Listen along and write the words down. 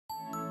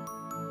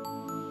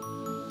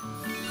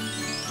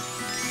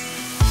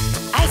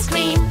Ice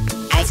cream,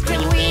 ice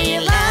cream, we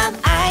love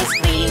ice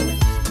cream.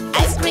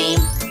 Ice cream,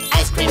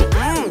 ice cream,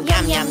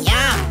 yum, yum,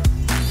 yum.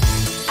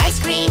 Ice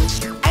cream,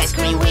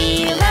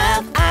 we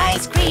love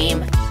ice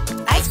cream.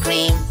 Ice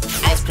cream,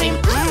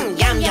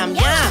 yum, yum,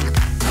 yum.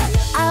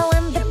 I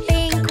want the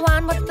pink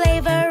one, what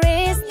flavor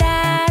is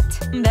that?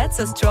 That's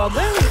a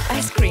strawberry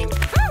ice cream.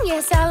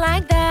 Yes, I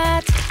like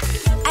that.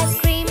 Ice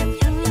cream,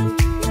 yum,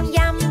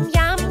 yum,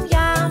 yum.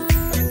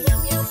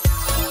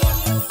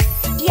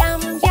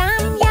 Yum,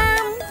 yum, yum.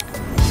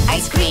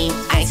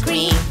 Ice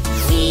cream,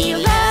 we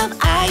love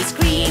ice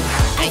cream.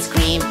 Ice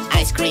cream,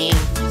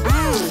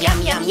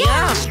 yum, yum,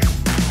 yum.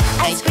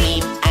 Ice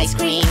cream,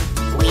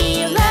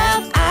 we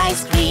love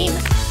ice cream.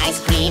 Ice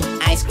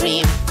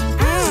cream,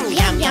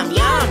 yum, yum,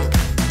 yum.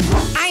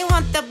 I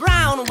want the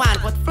brown one,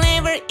 what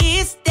flavor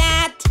is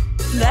that?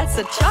 That's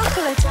a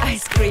chocolate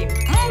ice cream.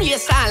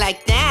 Yes, I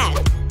like that.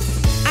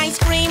 Ice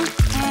cream,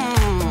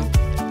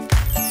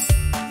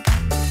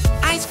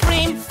 Ice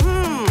cream,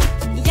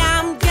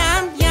 yum,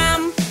 yum,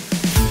 yum.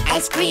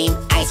 Ice cream,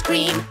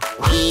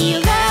 we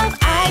love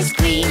ice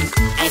cream.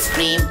 Ice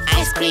cream,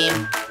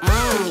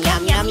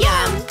 yum, yum,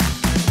 yum.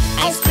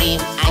 Ice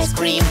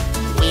cream,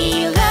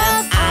 we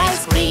love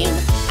ice cream.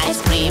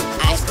 Ice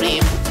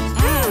cream,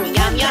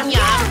 yum, yum,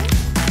 yum.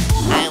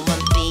 I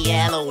want the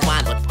yellow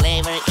one, what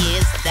flavor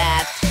is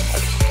that?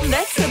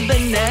 That's a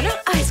banana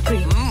ice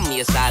cream.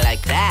 Yes, I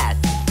like that.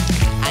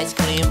 Ice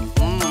cream,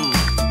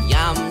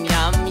 yum,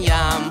 yum,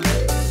 yum.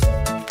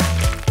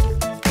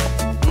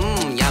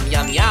 Yum,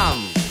 yum, yum.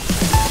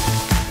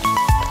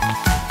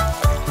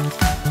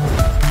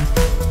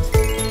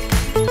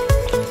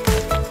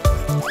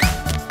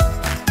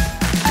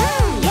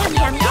 Yum,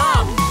 yum,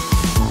 yum.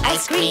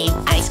 Ice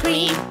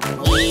cream,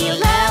 we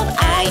love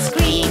ice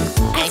cream.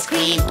 Ice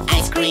cream,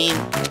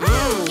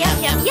 yum,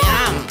 yum,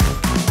 yum.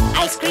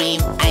 Ice cream,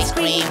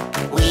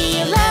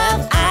 we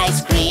love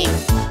ice cream.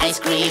 Ice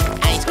cream,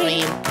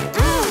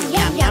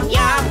 yum, yum,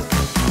 yum.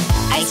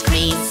 Ice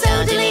cream, so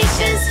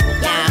delicious,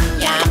 yum,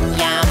 yum,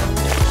 yum.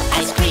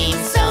 Ice cream,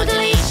 so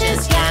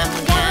delicious, yum,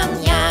 yum,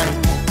 yum.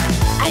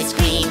 Ice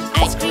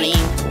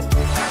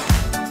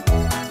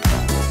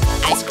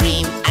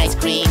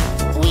cream,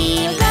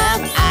 we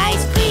love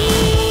ice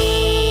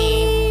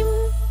cream.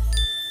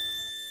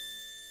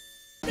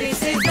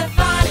 This is the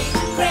funny,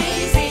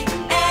 crazy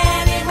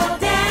animal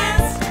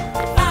dance.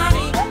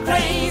 Funny,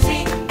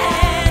 crazy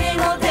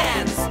animal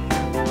dance.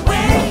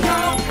 Wear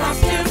your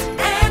costumes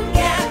and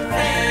get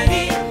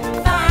ready.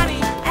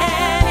 Funny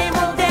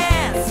animal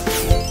dance.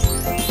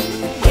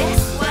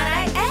 Guess what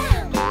I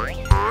am?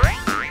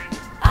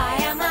 I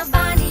am a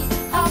bunny.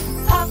 Hop,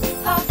 hop,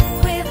 hop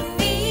with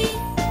me.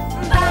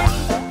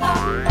 Bunny,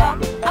 hop, hop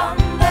on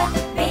the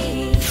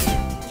beat.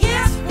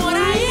 Guess what I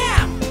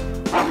am?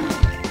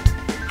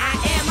 I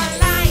am a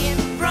lion.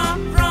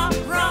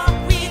 Rock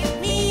with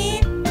me.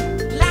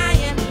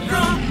 Lion,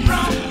 rock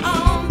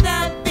on the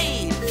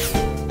beat.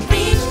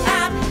 Reach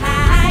up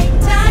high,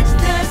 touch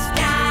the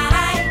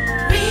sky.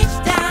 Reach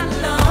down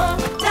low,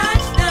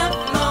 touch the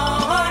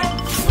floor.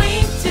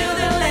 Swing to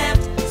the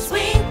left,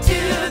 swing to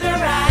the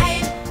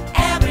right.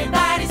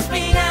 Everybody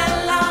swing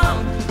along.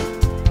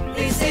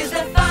 This is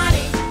the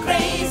funny,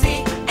 crazy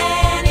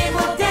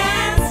animal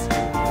dance.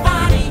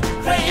 Funny,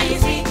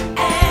 crazy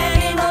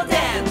animal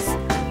dance.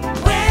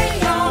 Wear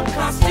your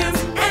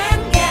costumes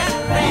and get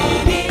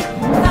ready.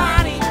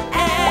 Funny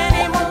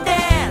animal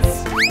dance.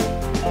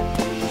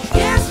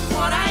 Guess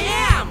what I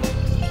am?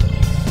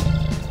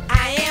 I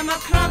am a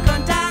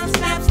crocodile.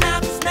 Snap,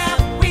 snap, snap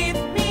with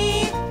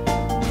me.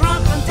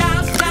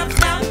 Crocodile, snap,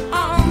 snap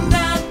on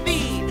the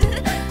beat.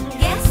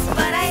 Guess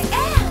what I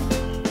am?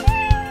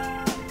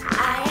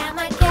 I am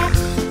a cat.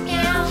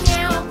 Meow,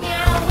 meow,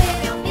 meow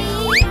with me.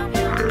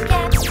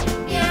 Cat,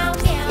 meow,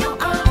 meow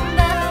on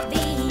the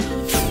beat.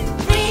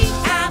 Reach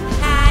up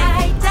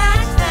high,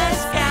 touch the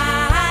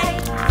sky.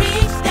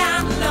 Reach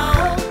down low,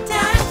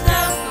 touch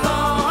the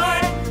floor.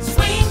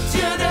 Swing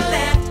to the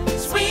left,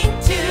 swing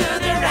to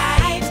the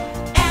right.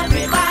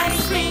 Everybody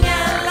swing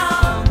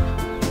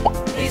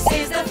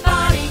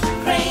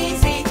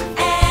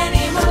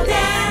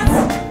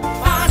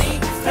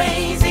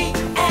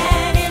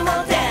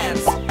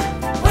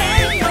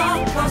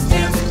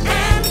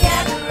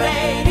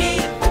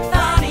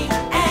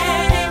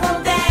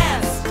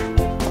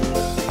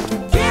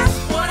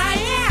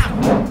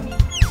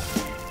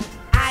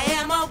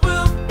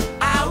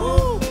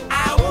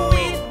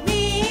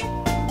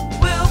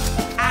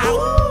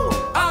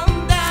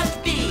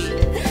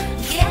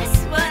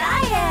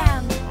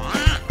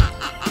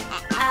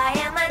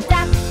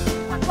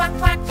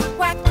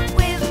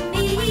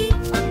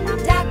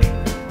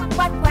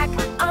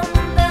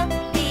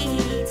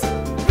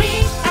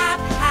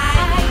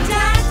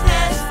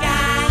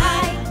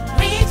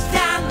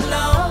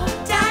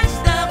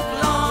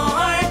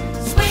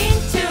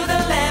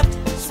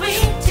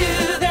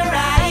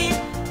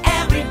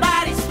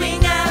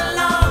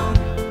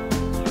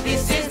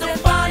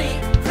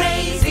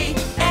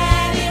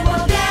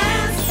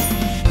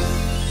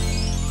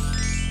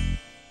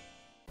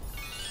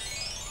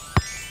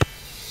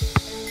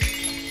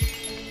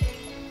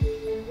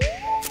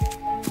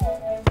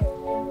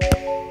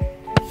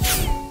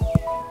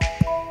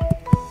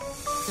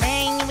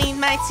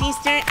It's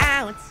Easter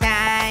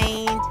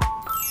outside.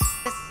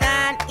 The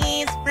sun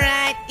is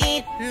bright,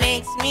 it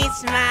makes me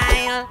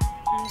smile.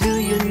 Do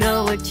you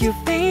know what you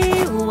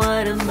feel?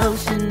 What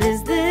emotion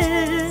is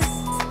this?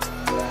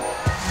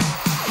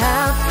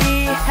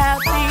 Happy,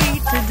 happy,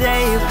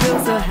 today you feel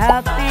so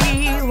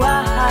happy.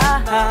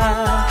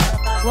 Wah-ha-ha,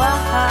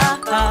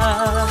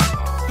 wah-ha-ha.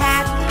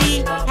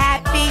 Happy,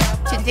 happy,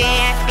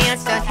 today I feel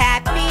so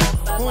happy.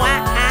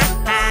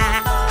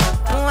 Wah-ha-ha,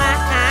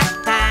 wah-ha-ha.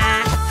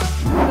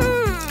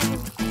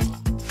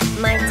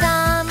 My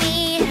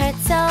tummy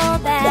hurts so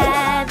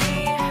bad.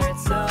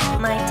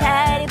 My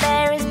teddy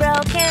bear is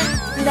broken.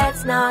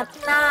 That's not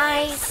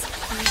nice.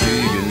 Do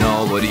you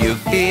know what you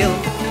feel?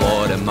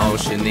 What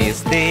emotion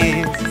is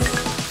this?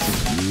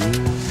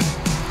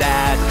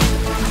 Sad,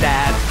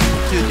 sad,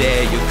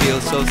 today you feel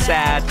so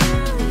sad.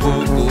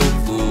 Ooh, ooh,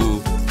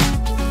 ooh,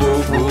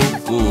 ooh,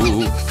 ooh,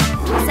 ooh.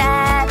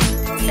 Sad,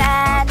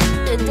 sad,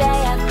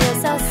 today I feel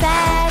so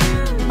sad.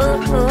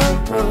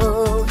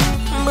 Boo-hoo-hoo,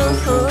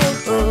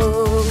 boo-hoo-hoo.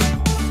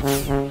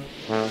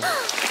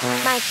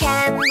 My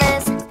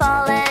canvas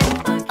fallen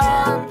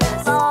on the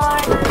floor.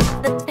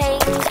 The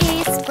paint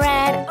is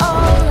spread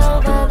all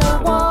over the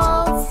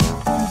walls.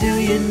 Do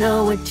you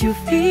know what you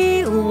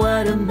feel?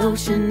 What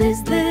emotion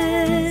is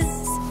this?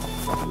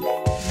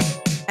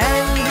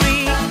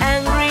 Angry,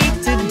 angry,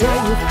 today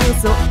you feel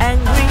so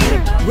angry.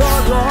 Roar,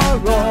 roar,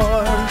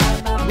 roar,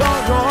 roar,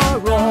 roar,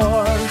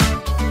 roar.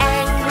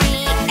 Angry,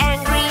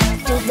 angry,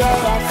 today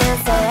I feel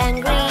so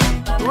angry.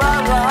 Roar,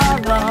 roar,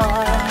 roar,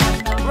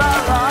 roar,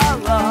 roar,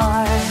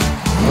 roar.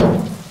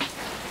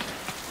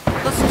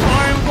 The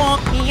storm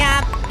woke me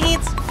up,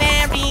 it's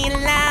very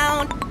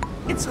loud.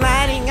 It's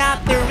lighting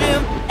up the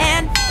room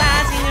and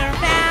buzzing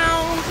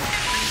around.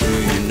 Do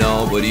you know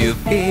what you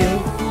feel?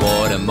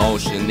 What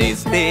emotion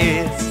is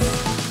this?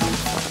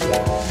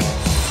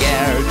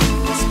 Scared,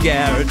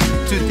 scared,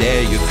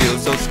 today you feel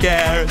so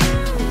scared.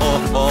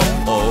 Oh, oh,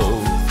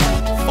 oh,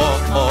 oh,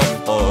 oh,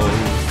 oh.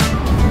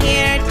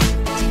 Scared,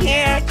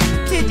 scared,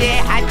 today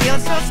I feel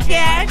so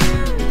scared.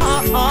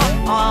 Oh, oh,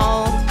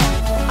 oh,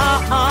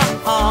 oh, oh,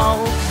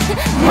 oh.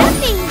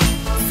 Happy,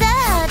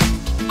 sad,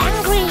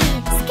 angry,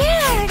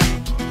 scared.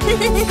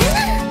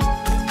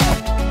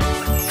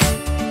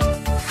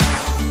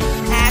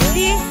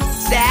 Happy,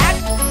 sad,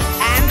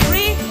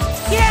 angry,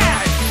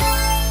 scared.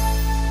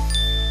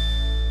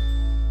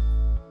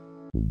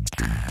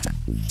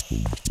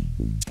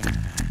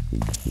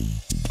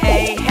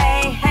 Hey,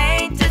 hey, hey,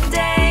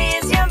 today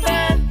is your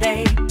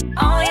birthday.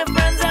 All your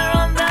friends are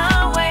on the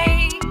way.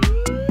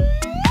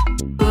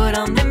 Put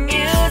on the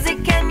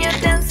music and your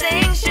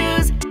dancing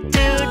shoes.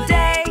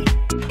 Today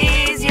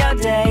is your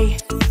day.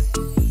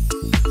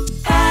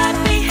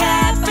 Happy,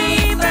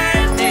 happy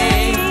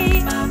birthday.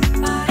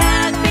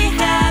 Happy,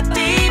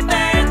 happy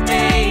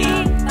birthday.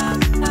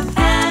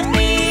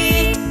 Happy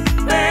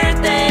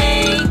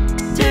birthday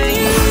to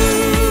you.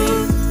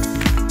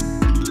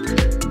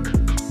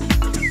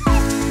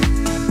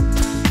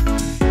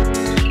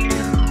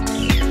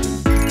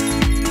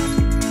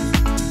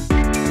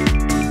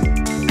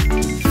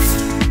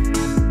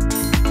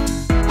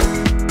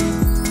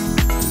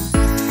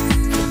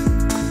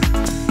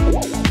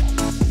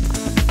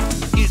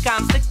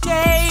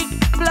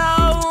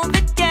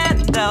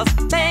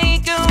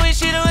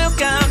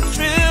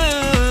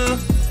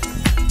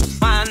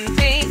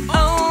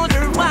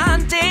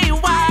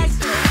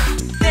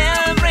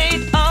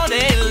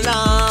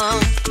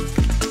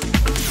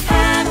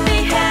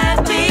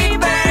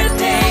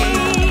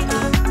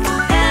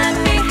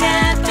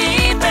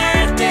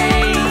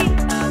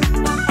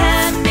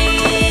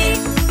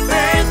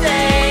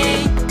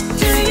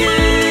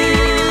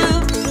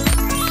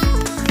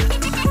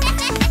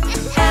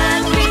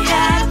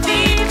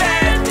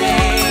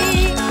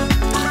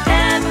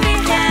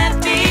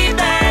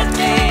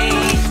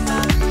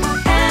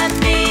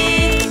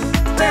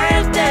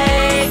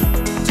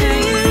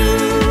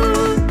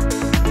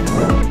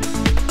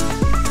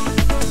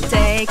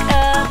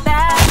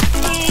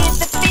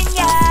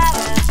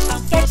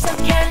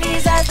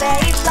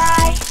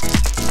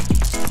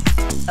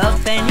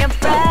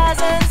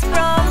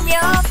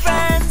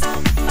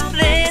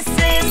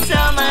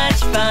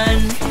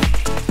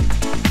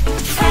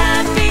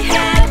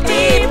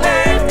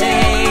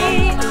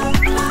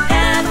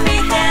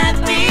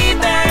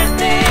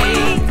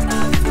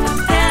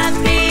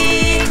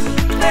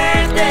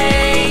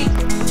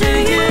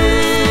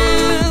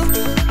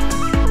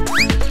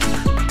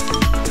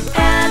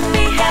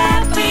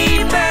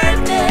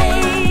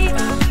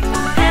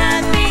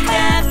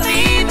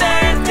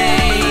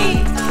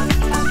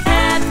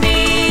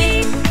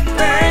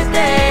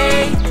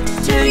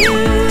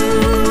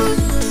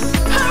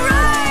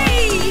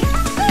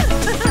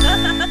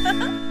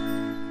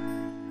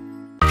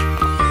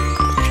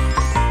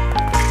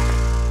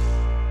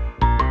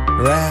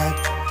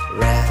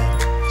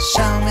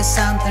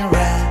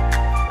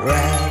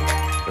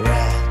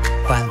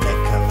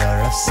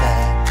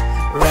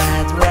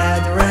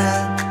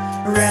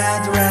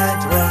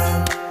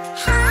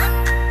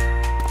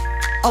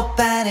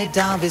 Benny,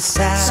 don't be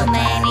sad. So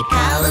many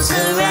colors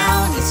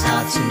around, it's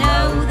hard to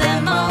know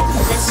them all.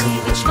 Let's see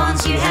which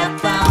ones you have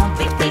found.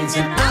 Big things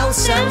and oh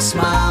so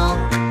small.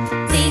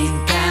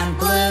 Pink and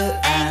blue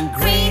and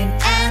green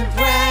and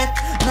red.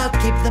 Now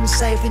keep them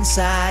safe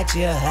inside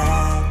your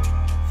head.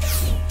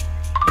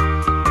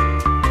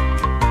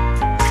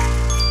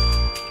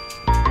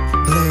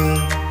 Blue,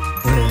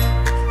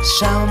 blue,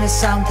 show me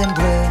something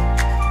blue.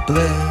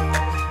 Blue,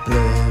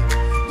 blue,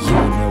 you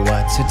know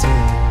what to do.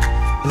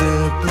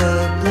 Blue,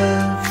 blue,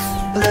 blue,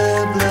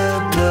 blue, blue,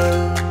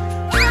 blue.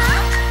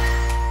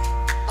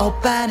 Oh,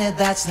 Benny,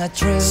 that's not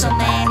true. So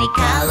many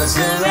colors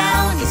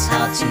around, it's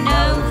hard to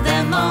know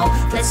them all.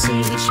 Let's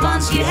see which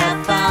ones you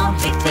have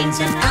found. Big things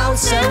and oh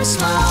so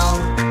small.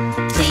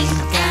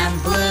 Pink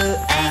and blue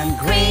and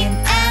green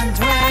and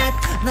red.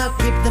 Now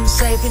keep them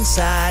safe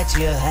inside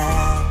your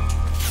head.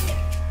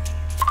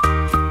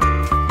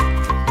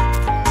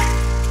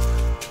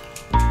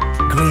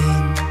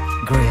 Green,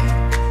 green,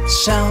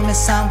 show me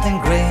something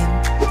green.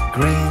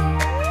 Green,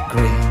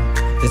 green,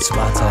 that's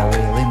what I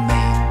really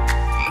mean.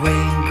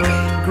 Green,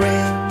 green,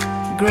 green,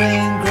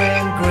 green,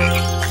 green,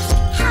 green.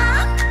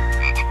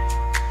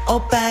 Oh,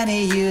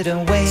 Benny, you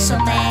don't win. So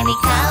many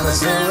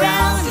colors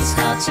around, it's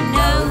hard to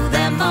know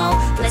them all.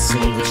 Let's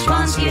see which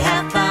ones you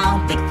have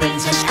found. Big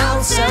things and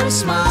oh so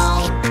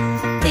small.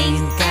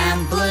 Pink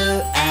and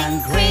blue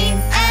and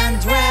green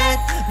and red.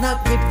 Now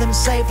keep them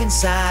safe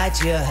inside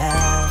your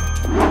head.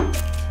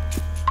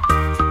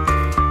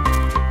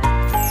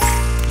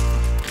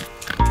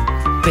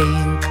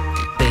 Pink,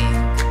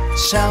 pink,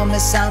 show me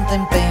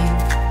something pink.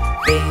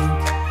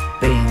 Pink,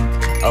 pink,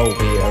 oh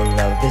we all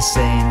love this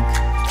ink.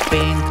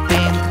 Pink,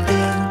 pink,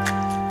 pink,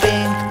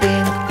 pink,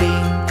 pink,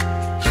 pink.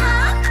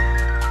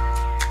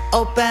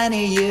 Oh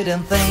Benny, you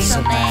don't think.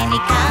 So many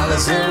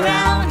colors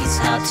around, it's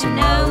hard to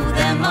know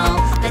them all.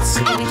 Let's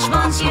see which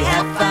ones you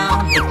have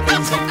found. Big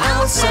things and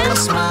oh so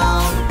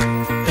small.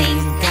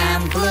 Pink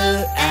and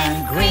blue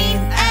and green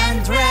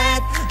and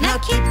red. Now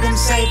keep them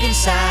safe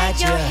inside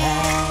your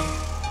head.